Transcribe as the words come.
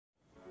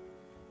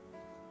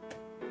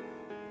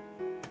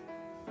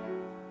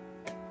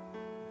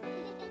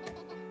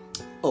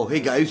Oh, hey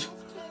guys.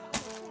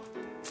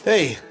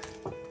 Hey.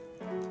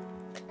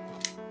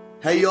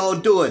 How y'all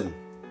doing?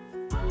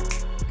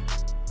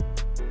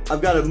 I've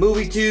got a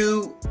movie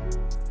to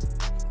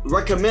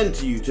recommend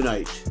to you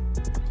tonight.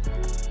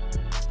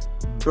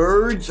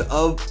 Birds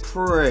of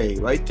Prey.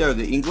 Right there,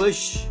 the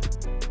English.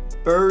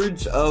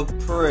 Birds of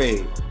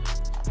Prey.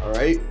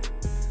 Alright?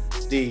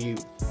 The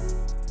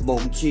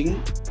猛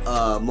禽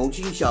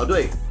小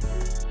队.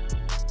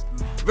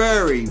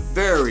 Very,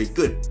 very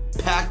good.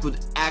 Packed with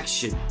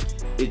action.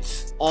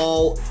 It's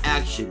all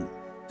action.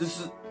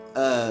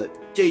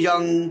 这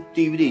张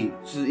DVD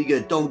是一个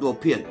动作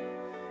片，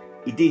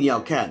一定要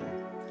看。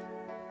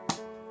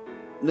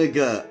那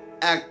个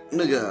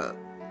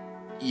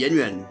演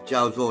员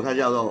叫做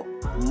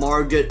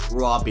Margot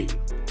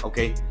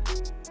Robbie，OK，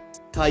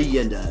 她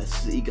演的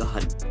是一个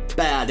很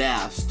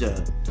badass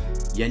的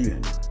演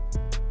员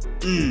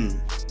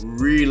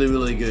，really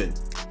really good。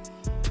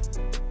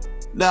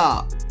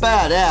那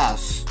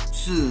badass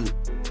是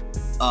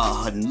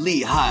很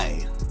厉害，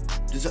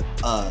就是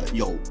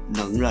有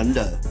能人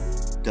的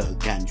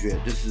感觉，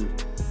就是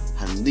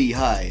很厉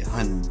害，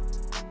很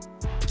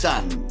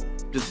赞，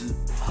就是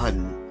很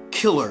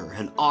killer，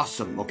 很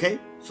awesome，OK？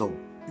 So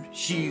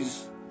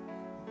she's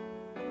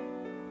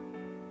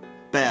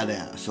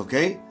badass,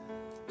 okay?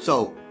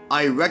 So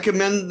I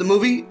recommend the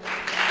movie.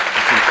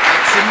 It's an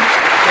action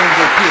动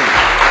作片，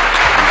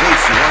你会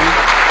喜欢。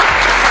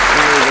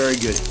Very, very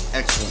good.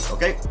 Excellent,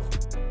 okay?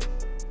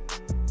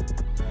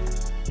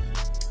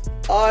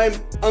 I'm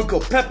Uncle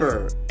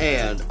Pepper,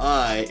 and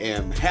I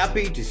am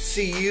happy to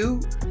see you.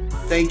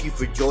 Thank you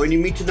for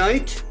joining me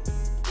tonight.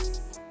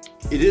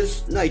 It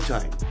is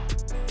nighttime.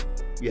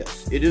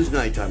 Yes, it is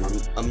nighttime.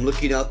 I'm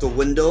looking out the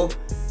window.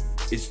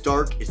 It's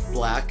dark, it's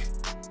black.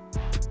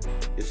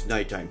 It's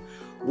nighttime.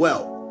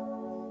 Well,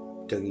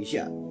 等一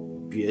下，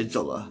别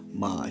走了，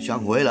马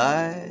上回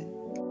来。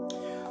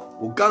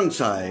我刚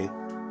才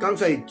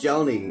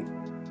教你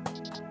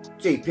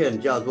这片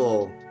叫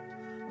做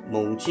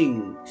猛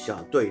禽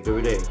小队，对不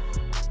对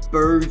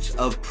 ？Birds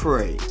of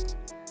Prey.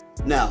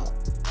 Now,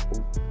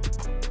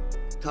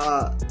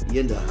 他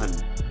演得很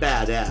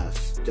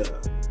badass 的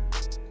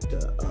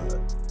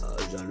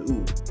人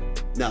物。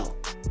Now,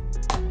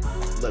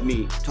 let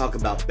me talk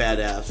about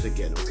badass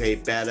again. Okay,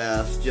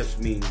 badass just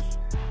means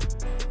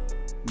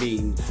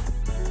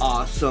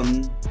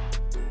awesome,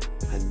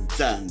 很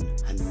赞，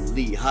很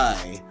厉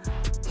害，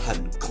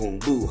很恐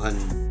怖，很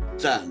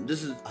赞，这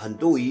是很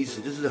多意思，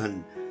就是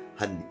很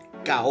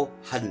高，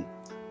很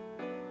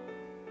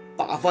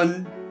8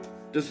分，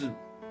就是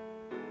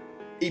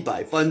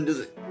100分，就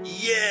是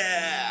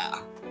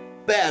yeah,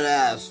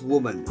 badass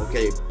woman,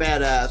 okay,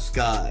 badass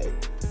guy,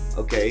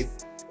 okay,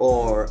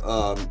 or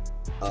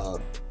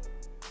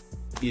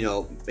you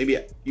know, maybe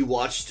you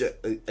watched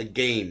a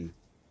game,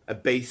 a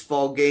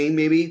baseball game,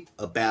 maybe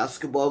a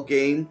basketball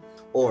game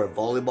or a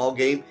volleyball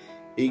game,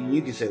 and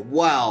you can say,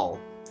 wow,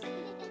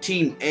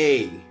 Team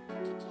A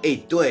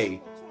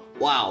队,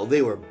 wow,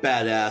 they were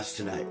badass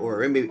tonight.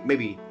 Or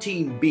maybe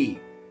Team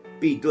B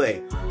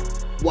队,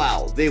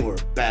 wow, they were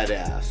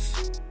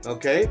badass.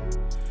 Okay?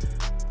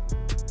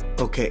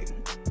 Okay.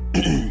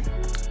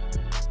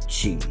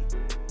 请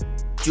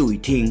注意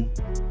听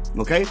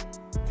Okay?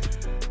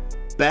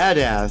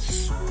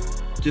 Badass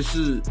就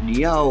是你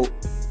要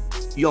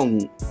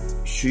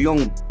使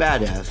用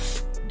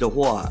badass 的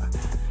话，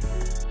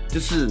就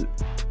是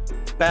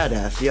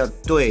badass 要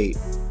对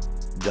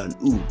人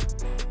物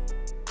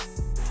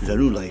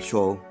来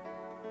说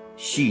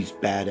she's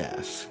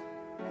badass,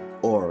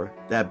 or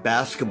that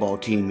basketball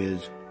team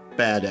is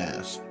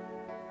badass.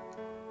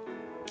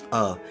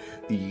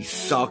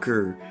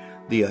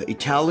 The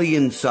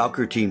Italian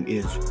soccer team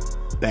is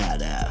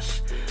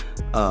badass.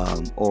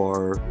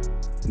 Or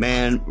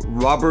man,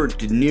 Robert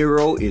De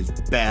Niro is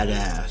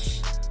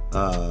badass.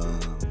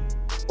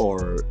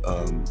 Or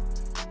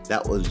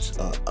that was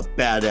a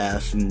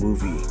badass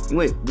movie. 因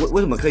为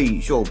为什么可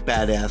以说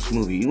badass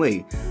movie？ 因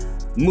为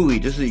movie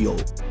就是有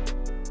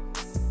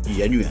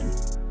演员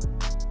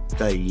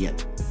在演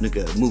那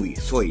个 movie，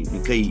 所以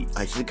你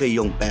还是可以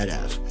用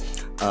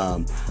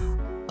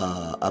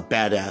badass。A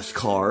badass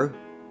car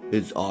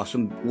is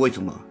awesome. 为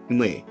什么？因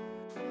为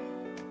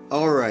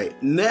Alright,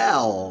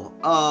 now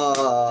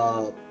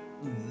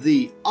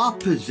the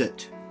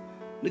opposite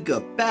那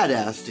个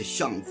badass 的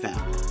相反，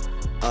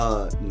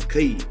你可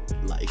以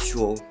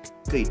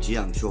这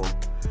样说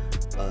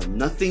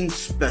，nothing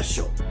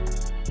special.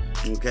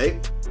 Okay?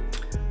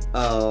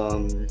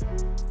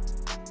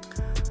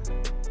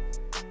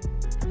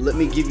 Let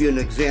me give you an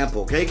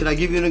example, okay? Can I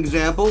give you an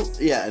example?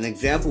 Yeah, an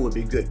example would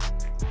be good.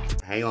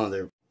 Hang on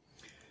there.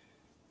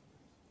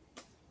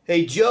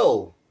 Hey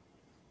Joe,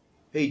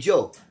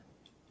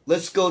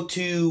 let's go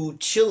to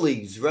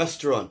Chili's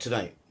restaurant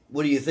tonight.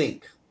 What do you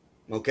think?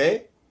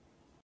 Okay?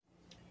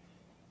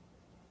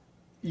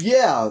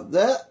 Yeah,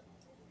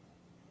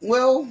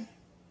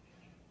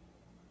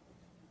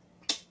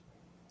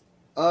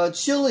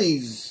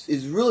 Chili's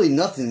is really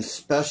nothing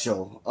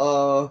special.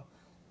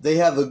 They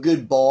have a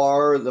good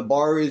bar. The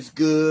bar is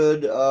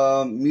good.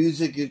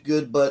 Music is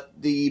good, but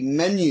the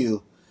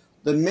menu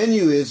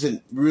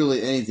isn't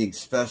really anything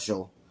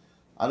special.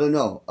 I don't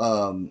know.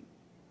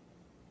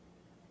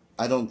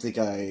 I don't think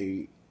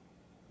I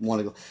want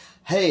to go.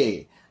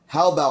 Hey,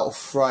 how about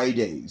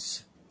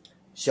Fridays?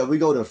 Shall we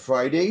go to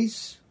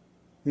Fridays?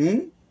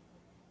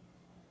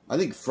 I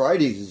think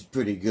Fridays is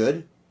pretty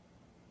good.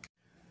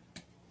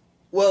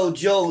 Well,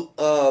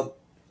 Joe,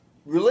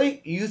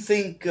 really? You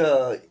think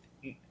the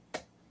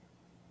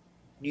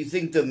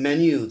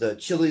menu, the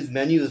Chili's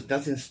menu, is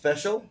nothing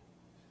special?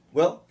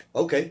 Well,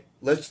 okay,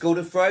 let's go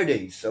to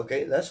Fridays.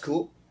 Okay, that's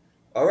cool.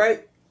 All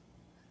right.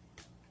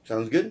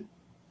 Sounds good?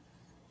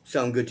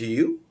 Sound good to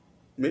you?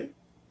 Me?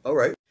 All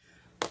right.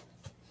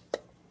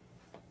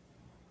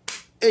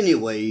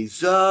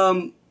 Anyways,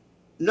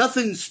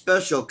 nothing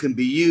special can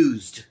be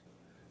used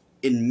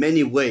in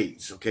many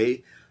ways.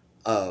 Okay,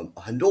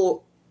 很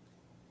多，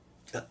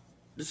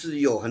就是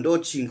有很多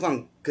情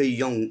况可以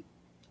用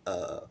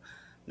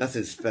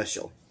nothing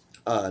special.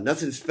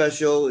 Nothing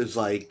special is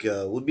like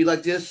would be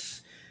like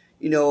this.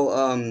 You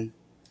know,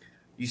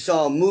 you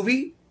saw a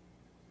movie,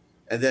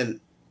 and then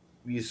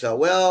you saw,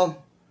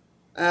 well,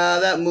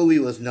 that movie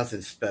was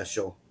nothing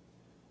special.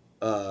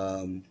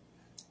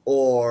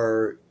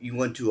 Or you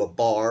went to a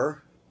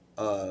bar,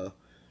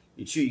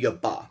 你去一个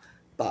bar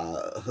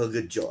喝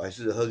个酒，还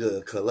是喝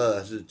个可乐，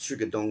还是吃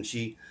个东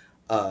西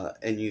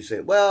，and you say,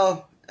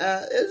 well,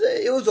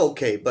 it was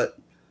okay, but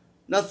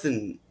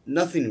nothing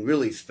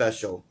really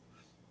special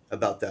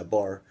about that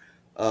bar.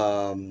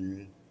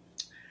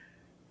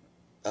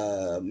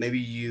 Maybe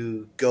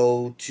you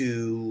go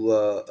to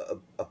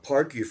a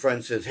park. Your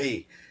friend says,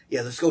 hey,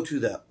 yeah, let's go to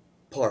the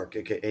park.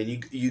 Okay, and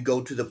you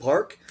go to the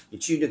park. 你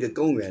去那个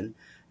公园，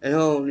然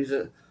后你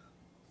说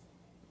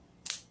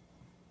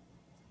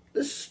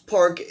this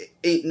park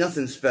ain't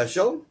nothing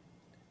special.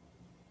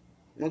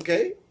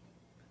 Okay,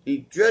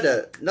 你觉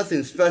得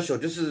nothing special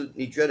就是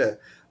你觉得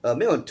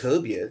没有特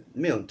别，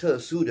没有特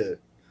殊的，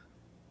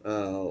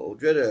我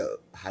觉得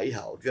还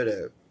好，我觉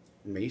得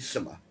没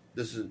什么，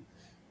就是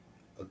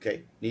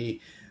OK，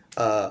 你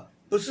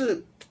不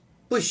是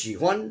不喜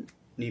欢，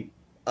你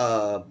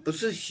不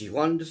是喜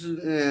欢，就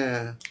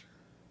是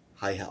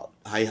还好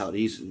的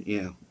意思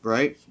 ，yeah,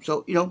 right?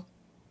 So you know,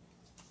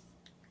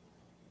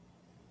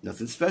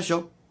 nothing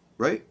special,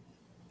 right?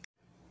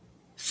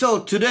 So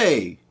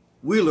today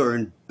we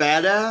learned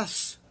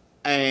badass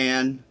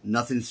and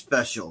nothing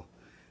special.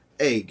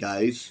 Hey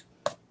guys,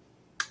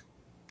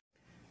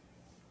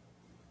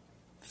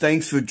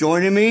 thanks for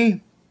joining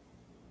me.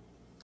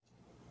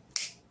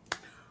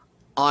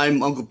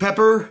 I'm Uncle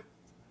Pepper.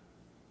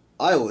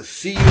 I will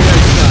see you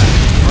next time,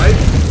 right?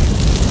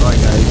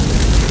 Alright guys,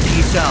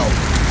 peace out.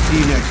 See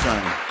you next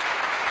time.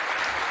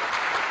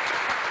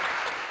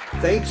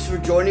 Thanks for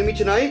joining me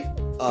tonight.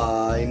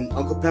 I'm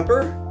Uncle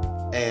Pepper.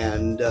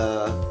 And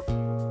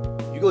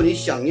如果你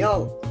想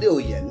要留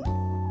言，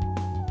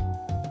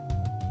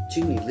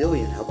请你留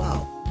言好不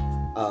好？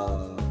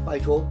拜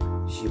托，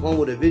喜欢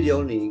我的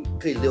video 你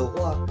可以留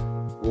话，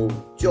我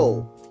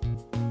就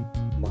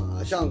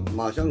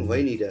马上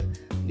回你的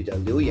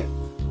留言。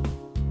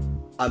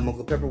I'm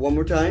Uncle Pepper one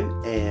more time,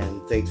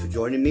 and thanks for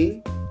joining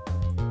me.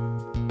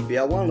 不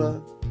要忘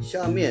了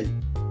下面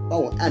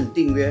帮我按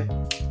订阅。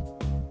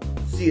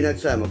See you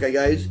next time, okay,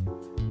 guys?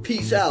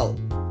 Peace out,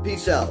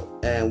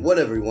 and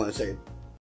whatever you want to say.